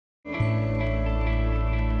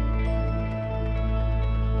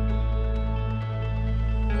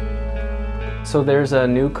So there's a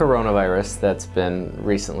new coronavirus that's been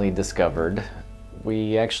recently discovered.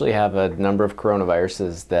 We actually have a number of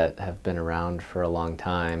coronaviruses that have been around for a long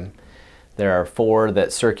time. There are 4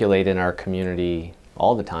 that circulate in our community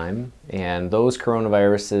all the time, and those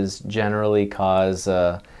coronaviruses generally cause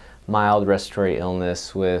a mild respiratory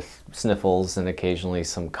illness with sniffles and occasionally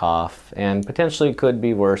some cough, and potentially could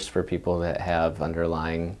be worse for people that have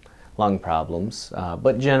underlying lung problems.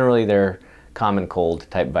 But generally they're common cold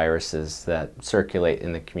type viruses that circulate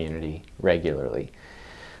in the community regularly.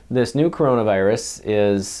 This new coronavirus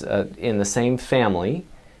is in the same family,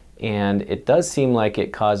 and it does seem like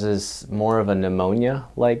it causes more of a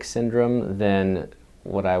pneumonia-like syndrome than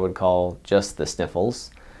what I would call just the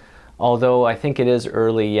sniffles. Although I think it is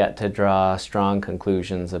early yet to draw strong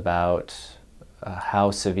conclusions about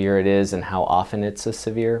how severe it is and how often it's a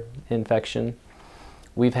severe infection.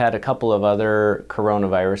 We've had a couple of other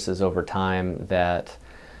coronaviruses over time that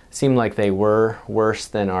seemed like they were worse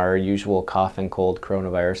than our usual cough and cold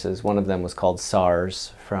coronaviruses. One of them was called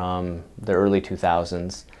SARS from the early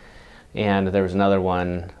 2000s, and there was another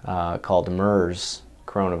one called MERS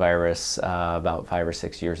coronavirus about 5 or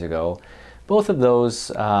 6 years ago. Both of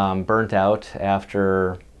those burnt out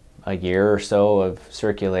after a year or so of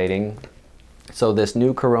circulating. So this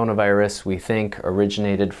new coronavirus, we think,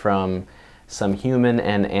 originated from some human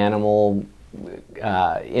and animal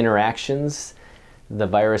interactions. The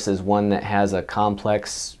virus is one that has a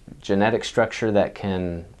complex genetic structure that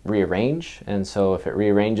can rearrange, and so if it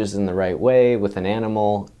rearranges in the right way with an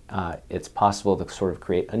animal, it's possible to sort of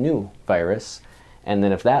create a new virus. And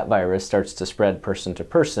then if that virus starts to spread person to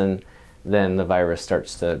person, then the virus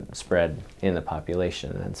starts to spread in the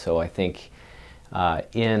population. And so I think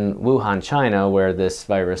in Wuhan, China, where this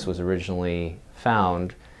virus was originally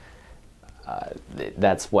found,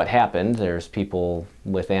 that's what happened. There's people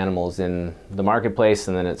with animals in the marketplace,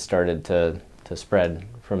 and then it started to spread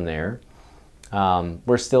from there.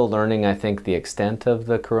 We're still learning, I think, the extent of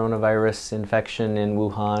the coronavirus infection in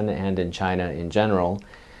Wuhan and in China in general.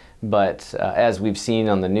 But as we've seen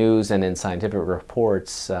on the news and in scientific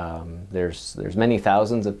reports, there's many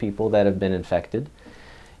thousands of people that have been infected.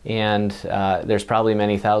 And there's probably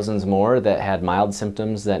many thousands more that had mild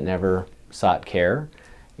symptoms that never sought care.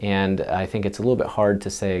 And I think it's a little bit hard to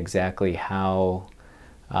say exactly how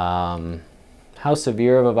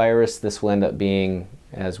severe of a virus this will end up being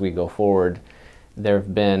as we go forward. There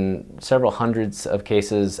have been several hundreds of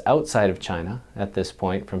cases outside of China at this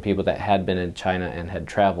point from people that had been in China and had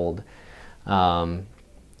traveled. And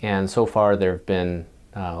so far there have been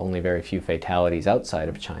only very few fatalities outside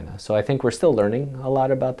of China. So I think we're still learning a lot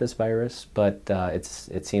about this virus, but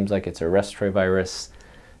it seems like it's a respiratory virus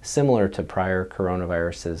similar to prior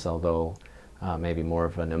coronaviruses, although maybe more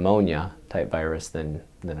of a pneumonia type virus than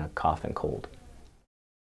a cough and cold.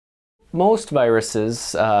 Most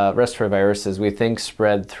viruses, respiratory viruses, we think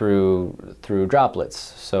spread through droplets.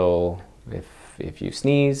 So if you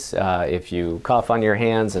sneeze, if you cough on your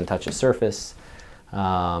hands and touch a surface,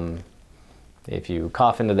 if you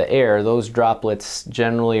cough into the air, those droplets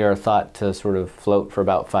generally are thought to sort of float for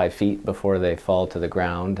about 5 feet before they fall to the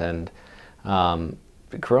ground. And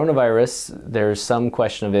coronavirus, there's some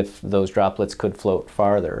question of if those droplets could float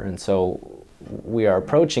farther, and so we are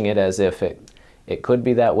approaching it as if it could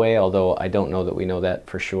be that way, although I don't know that we know that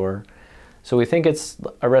for sure. So we think it's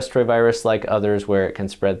a respiratory virus like others where it can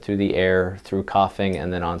spread through the air, through coughing,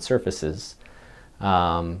 and then on surfaces.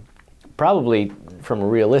 Probably from a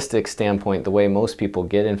realistic standpoint, the way most people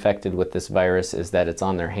get infected with this virus is that it's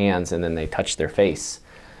on their hands and then they touch their face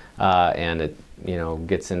and it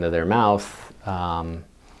gets into their mouth.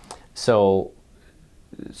 So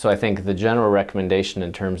I think the general recommendation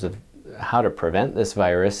in terms of how to prevent this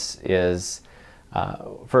virus is,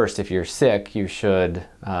 first, if you're sick, you should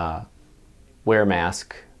wear a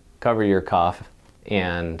mask, cover your cough,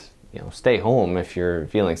 and stay home if you're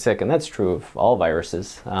feeling sick. And that's true of all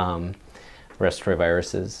viruses, respiratory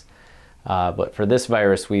viruses. But for this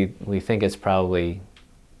virus, we think it's probably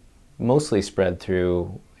mostly spread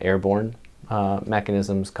through airborne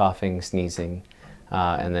mechanisms, coughing, sneezing,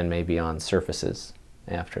 and then maybe on surfaces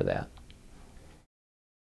after that.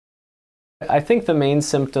 I think the main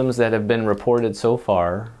symptoms that have been reported so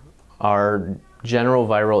far are general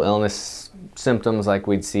viral illness symptoms like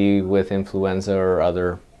we'd see with influenza or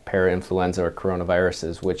other parainfluenza or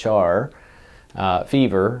coronaviruses, which are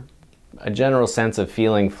fever, a general sense of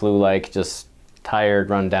feeling flu-like, just tired,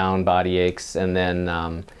 run down, body aches, and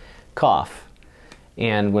then cough.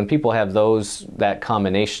 And when people have that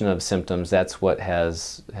combination of symptoms, that's what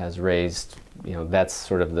has raised, that's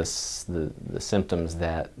sort of the symptoms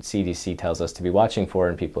that CDC tells us to be watching for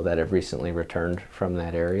in people that have recently returned from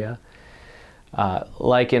that area.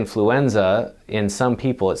 Like influenza, in some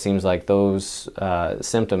people it seems like those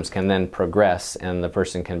symptoms can then progress and the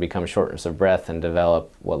person can become shortness of breath and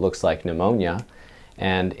develop what looks like pneumonia.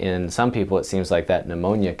 And in some people it seems like that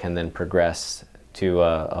pneumonia can then progress to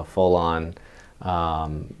a full-on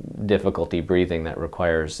difficulty breathing that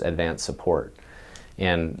requires advanced support.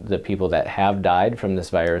 And the people that have died from this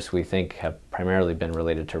virus, we think, have primarily been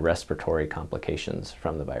related to respiratory complications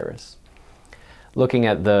from the virus. Looking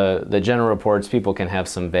at the general reports, people can have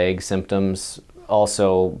some vague symptoms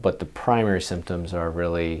also, but the primary symptoms are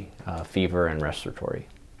really fever and respiratory.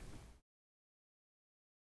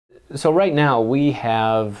 So right now we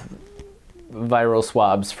have viral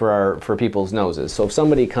swabs for people's noses. So if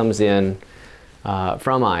somebody comes in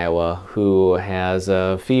from Iowa who has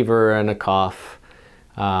a fever and a cough,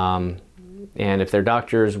 and if their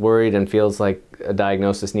doctor is worried and feels like a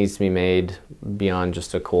diagnosis needs to be made beyond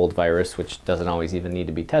just a cold virus, which doesn't always even need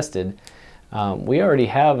to be tested, we already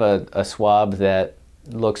have a swab that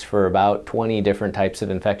looks for about 20 different types of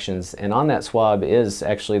infections, and on that swab is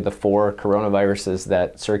actually the 4 coronaviruses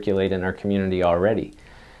that circulate in our community already.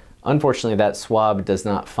 Unfortunately, that swab does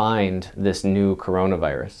not find this new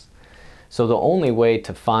coronavirus. So the only way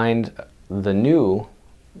to find the new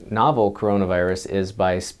novel coronavirus is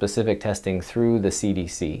by specific testing through the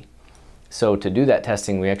CDC. So to do that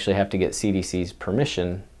testing, we actually have to get CDC's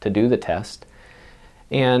permission to do the test.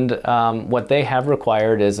 And what they have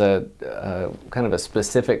required is a kind of a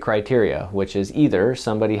specific criteria, which is either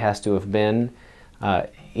somebody has to have been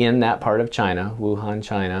in that part of China, Wuhan,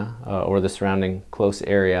 China, or the surrounding close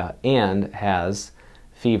area, and has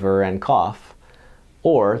fever and cough,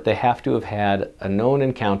 or they have to have had a known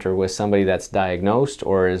encounter with somebody that's diagnosed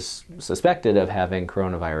or is suspected of having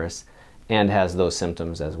coronavirus and has those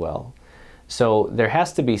symptoms as well. So there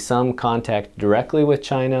has to be some contact directly with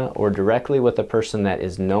China or directly with a person that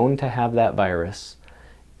is known to have that virus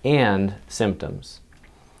and symptoms.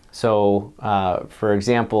 So for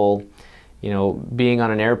example, being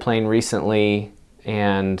on an airplane recently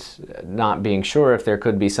and not being sure if there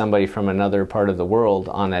could be somebody from another part of the world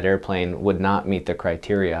on that airplane would not meet the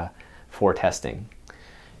criteria for testing.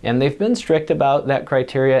 And they've been strict about that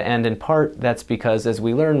criteria, and in part that's because as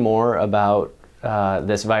we learn more about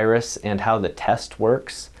this virus and how the test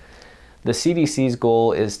works, the CDC's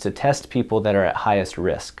goal is to test people that are at highest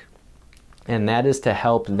risk. And that is to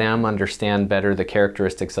help them understand better the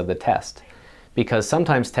characteristics of the test. Because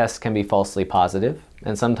sometimes tests can be falsely positive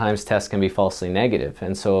and sometimes tests can be falsely negative.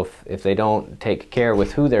 And so if they don't take care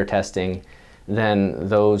with who they're testing, then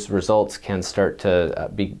those results can start to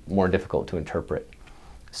be more difficult to interpret.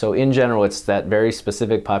 So in general, it's that very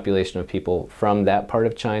specific population of people from that part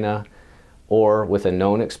of China or with a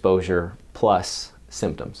known exposure plus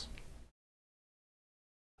symptoms.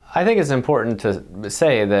 I think it's important to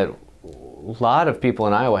say that a lot of people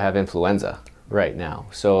in Iowa have influenza right now.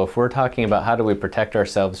 So if we're talking about how do we protect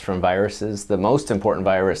ourselves from viruses, the most important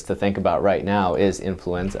virus to think about right now is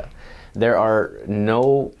influenza. There are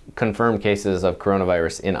no confirmed cases of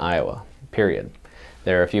coronavirus in Iowa, period.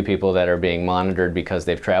 There are a few people that are being monitored because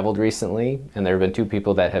they've traveled recently, and there have been 2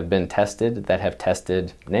 people that have been tested that have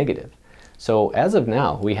tested negative. So as of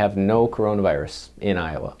now, we have no coronavirus in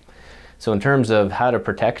Iowa. So in terms of how to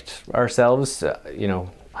protect ourselves,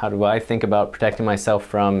 how do I think about protecting myself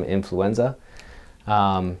from influenza?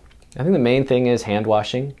 I think the main thing is hand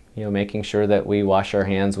washing, making sure that we wash our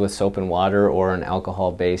hands with soap and water or an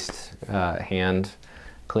alcohol-based hand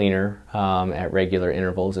cleaner at regular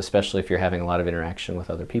intervals, especially if you're having a lot of interaction with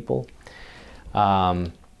other people.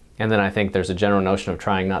 And then I think there's a general notion of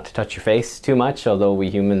trying not to touch your face too much, although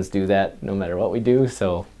we humans do that no matter what we do,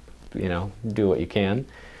 so do what you can.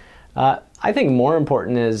 I think more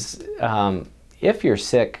important is if you're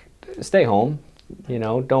sick, stay home.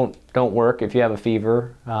 Don't work if you have a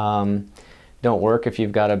fever. Don't work if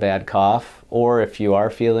you've got a bad cough, or if you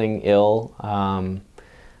are feeling ill,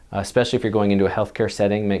 especially if you're going into a healthcare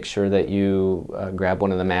setting, make sure that you grab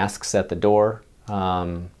one of the masks at the door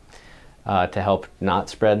to help not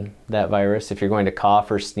spread that virus. If you're going to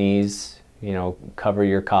cough or sneeze, cover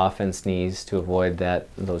your cough and sneeze to avoid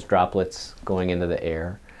those droplets going into the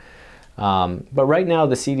air. But right now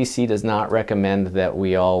the CDC does not recommend that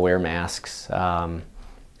we all wear masks.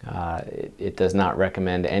 It does not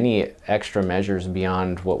recommend any extra measures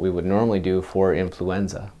beyond what we would normally do for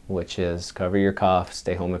influenza, which is cover your cough,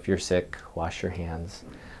 stay home if you're sick, wash your hands,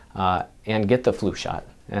 and get the flu shot.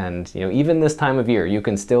 And even this time of year, you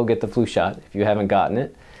can still get the flu shot if you haven't gotten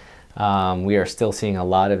it. We are still seeing a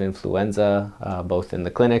lot of influenza, both in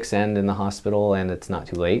the clinics and in the hospital, and it's not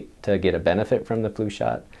too late to get a benefit from the flu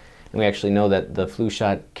shot. And we actually know that the flu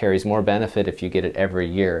shot carries more benefit if you get it every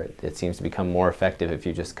year. It seems to become more effective if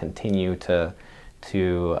you just continue to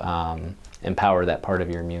empower that part of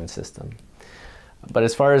your immune system. But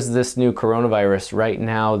as far as this new coronavirus, right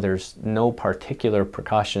now there's no particular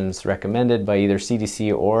precautions recommended by either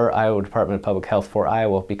CDC or Iowa Department of Public Health for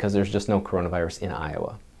Iowa because there's just no coronavirus in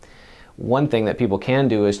Iowa. One thing that people can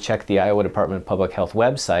do is check the Iowa Department of Public Health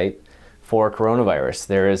website for coronavirus.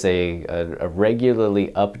 There is a regularly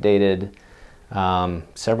updated,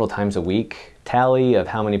 several times a week, tally of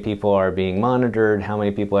how many people are being monitored, how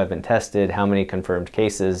many people have been tested, how many confirmed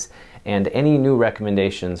cases, and any new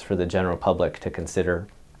recommendations for the general public to consider.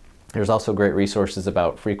 There's also great resources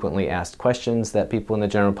about frequently asked questions that people in the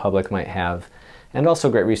general public might have, and also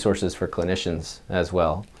great resources for clinicians as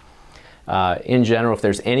well. In general, if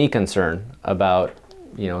there's any concern about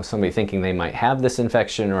somebody thinking they might have this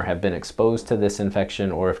infection or have been exposed to this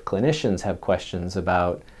infection, or if clinicians have questions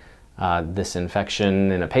about this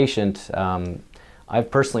infection in a patient, I've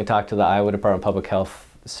personally talked to the Iowa Department of Public Health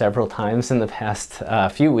several times in the past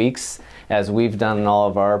few weeks as we've done all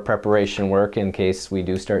of our preparation work in case we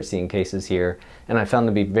do start seeing cases here, and I found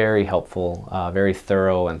them to be very helpful, very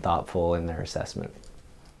thorough and thoughtful in their assessment.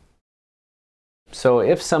 So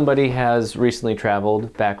if somebody has recently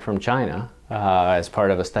traveled back from China as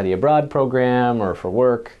part of a study abroad program or for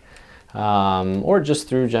work, or just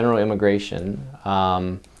through general immigration,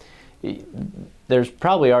 there's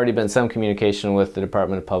probably already been some communication with the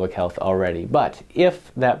Department of Public Health already. But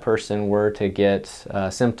if that person were to get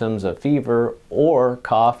symptoms of fever or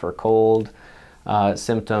cough or cold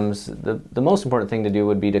symptoms, the most important thing to do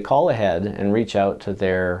would be to call ahead and reach out to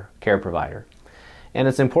their care provider. And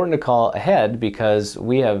it's important to call ahead because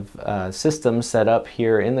we have systems set up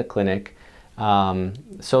here in the clinic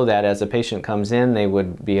so that as a patient comes in, they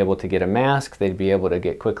would be able to get a mask, they'd be able to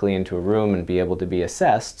get quickly into a room and be able to be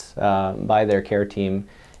assessed by their care team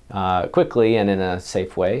quickly and in a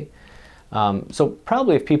safe way. So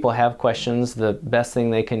probably if people have questions, the best thing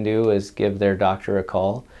they can do is give their doctor a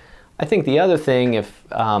call. I think the other thing, if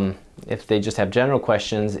they just have general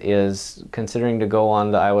questions, is considering to go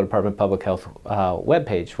on the Iowa Department of Public Health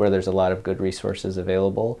webpage, where there's a lot of good resources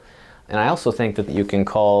available. And I also think that you can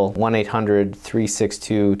call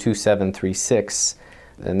 1-800-362-2736,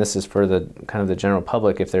 and this is for the kind of the general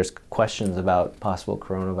public if there's questions about possible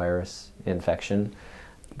coronavirus infection.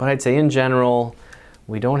 But I'd say in general,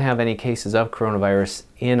 we don't have any cases of coronavirus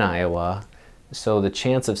in Iowa, so the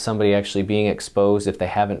chance of somebody actually being exposed if they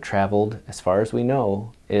haven't traveled, as far as we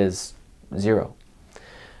know, is 0.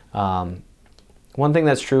 One thing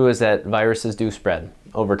that's true is that viruses do spread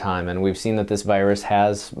over time, and we've seen that this virus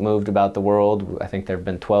has moved about the world. I think there have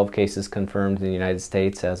been 12 cases confirmed in the United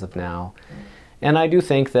States as of now. And I do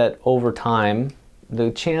think that over time,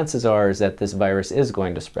 the chances are is that this virus is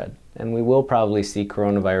going to spread. And we will probably see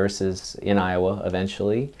coronaviruses in Iowa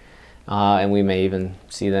eventually, and we may even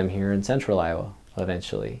see them here in central Iowa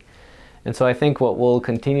eventually. And so I think what we'll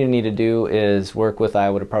continue to need to do is work with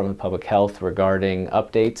Iowa Department of Public Health regarding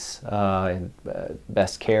updates and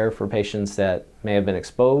best care for patients that may have been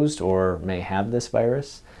exposed or may have this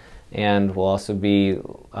virus. And we'll also be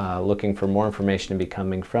looking for more information to be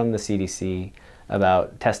coming from the CDC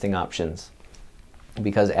about testing options.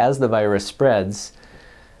 Because as the virus spreads,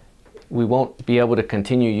 we won't be able to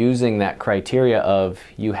continue using that criteria of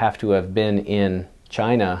you have to have been in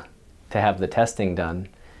China to have the testing done.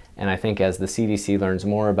 And I think as the CDC learns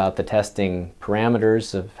more about the testing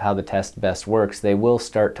parameters of how the test best works, they will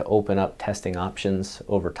start to open up testing options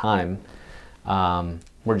over time.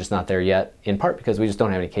 We're just not there yet, in part because we just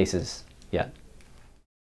don't have any cases yet.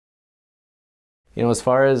 As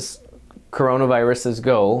far as coronaviruses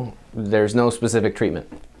go, there's no specific treatment.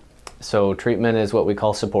 So treatment is what we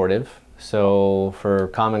call supportive. So for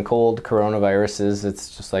common cold coronaviruses,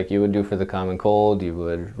 it's just like you would do for the common cold. You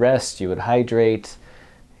would rest, you would hydrate,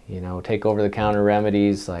 take over-the-counter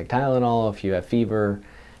remedies like Tylenol if you have fever,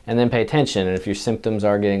 and then pay attention. And if your symptoms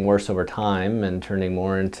are getting worse over time and turning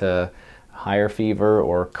more into higher fever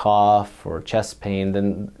or cough or chest pain,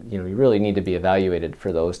 then you really need to be evaluated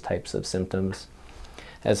for those types of symptoms.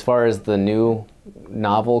 As far as the new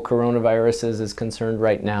novel coronaviruses is concerned,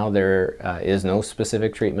 right now there is no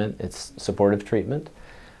specific treatment. It's supportive treatment.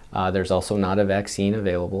 There's also not a vaccine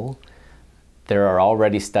available. There are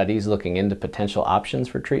already studies looking into potential options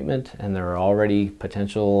for treatment, and there are already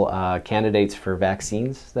potential candidates for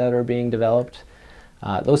vaccines that are being developed.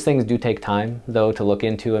 Those things do take time, though, to look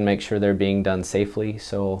into and make sure they're being done safely.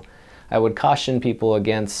 So I would caution people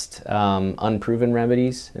against unproven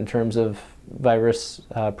remedies in terms of virus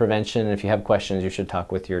prevention. If you have questions, you should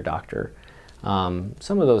talk with your doctor. Some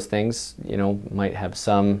of those things, might have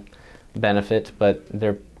some benefit, but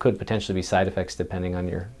there could potentially be side effects depending on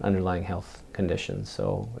your underlying health conditions.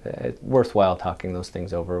 So it's worthwhile talking those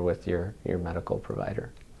things over with your medical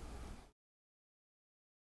provider.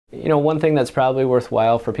 You know, one thing that's probably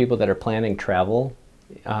worthwhile for people that are planning travel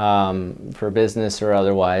for business or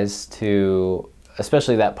otherwise to,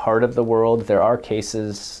 especially that part of the world, there are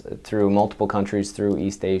cases through multiple countries through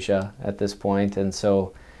East Asia at this point, and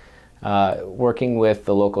so working with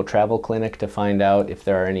the local travel clinic to find out if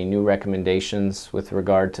there are any new recommendations with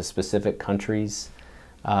regard to specific countries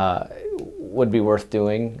would be worth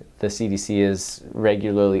doing. The CDC is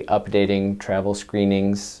regularly updating travel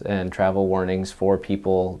screenings and travel warnings for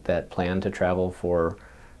people that plan to travel for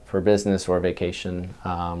business or vacation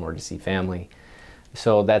or to see family.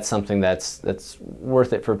 So that's something that's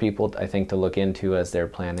worth it for people, I think, to look into as they're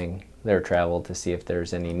planning their travel, to see if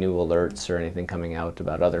there's any new alerts or anything coming out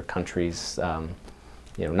about other countries,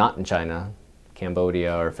 you know, not in China,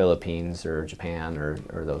 Cambodia or Philippines or Japan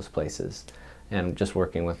or those places. And just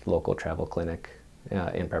working with local travel clinic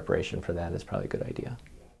in preparation for that is probably a good idea.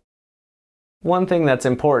 One thing that's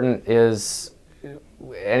important is,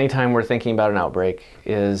 anytime we're thinking about an outbreak,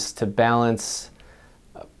 is to balance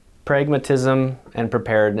pragmatism and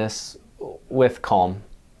preparedness with calm.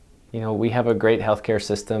 You know, we have a great healthcare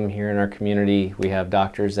system here in our community. We have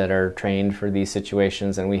doctors that are trained for these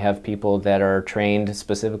situations, and we have people that are trained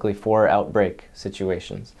specifically for outbreak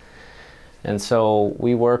situations. And so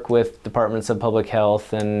we work with departments of public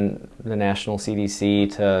health and the national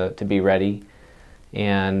CDC to be ready.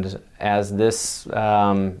 And as this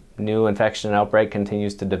new infection and outbreak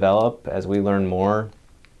continues to develop, as we learn more,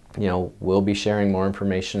 you know, we'll be sharing more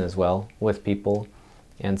information as well with people.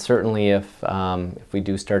 And certainly if we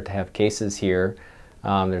do start to have cases here,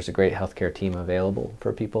 there's a great healthcare team available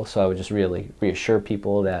for people. So I would just really reassure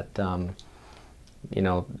people that, you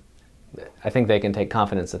know, I think they can take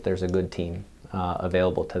confidence that there's a good team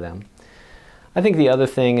available to them. I think the other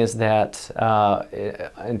thing is that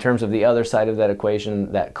in terms of the other side of that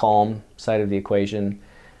equation, that calm side of the equation,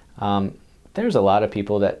 there's a lot of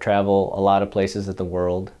people that travel a lot of places in the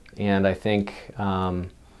world, and I think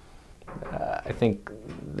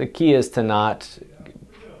the key is to not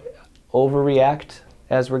overreact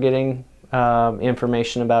as we're getting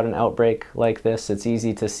information about an outbreak like this. It's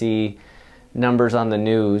easy to see numbers on the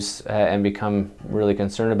news and become really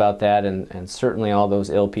concerned about that, and certainly all those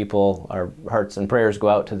ill people, our hearts and prayers go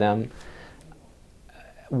out to them.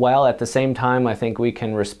 While at the same time, I think we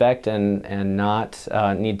can respect and not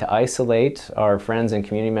need to isolate our friends and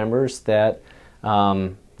community members that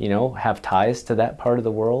you know, have ties to that part of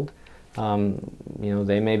the world. You know,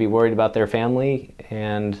 they may be worried about their family,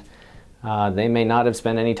 and they may not have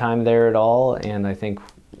spent any time there at all, and I think,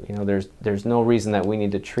 you know, there's no reason that we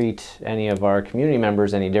need to treat any of our community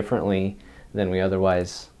members any differently than we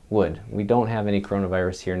otherwise would. We don't have any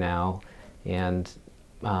coronavirus here now, and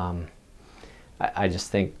I just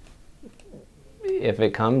think if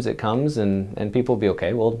it comes, it comes, and people will be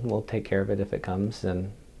okay. We'll take care of it if it comes,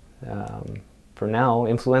 and for now,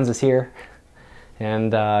 influenza's here,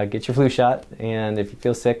 and get your flu shot, and if you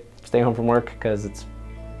feel sick, stay home from work, because it's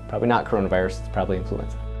probably not coronavirus, it's probably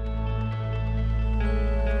influenza.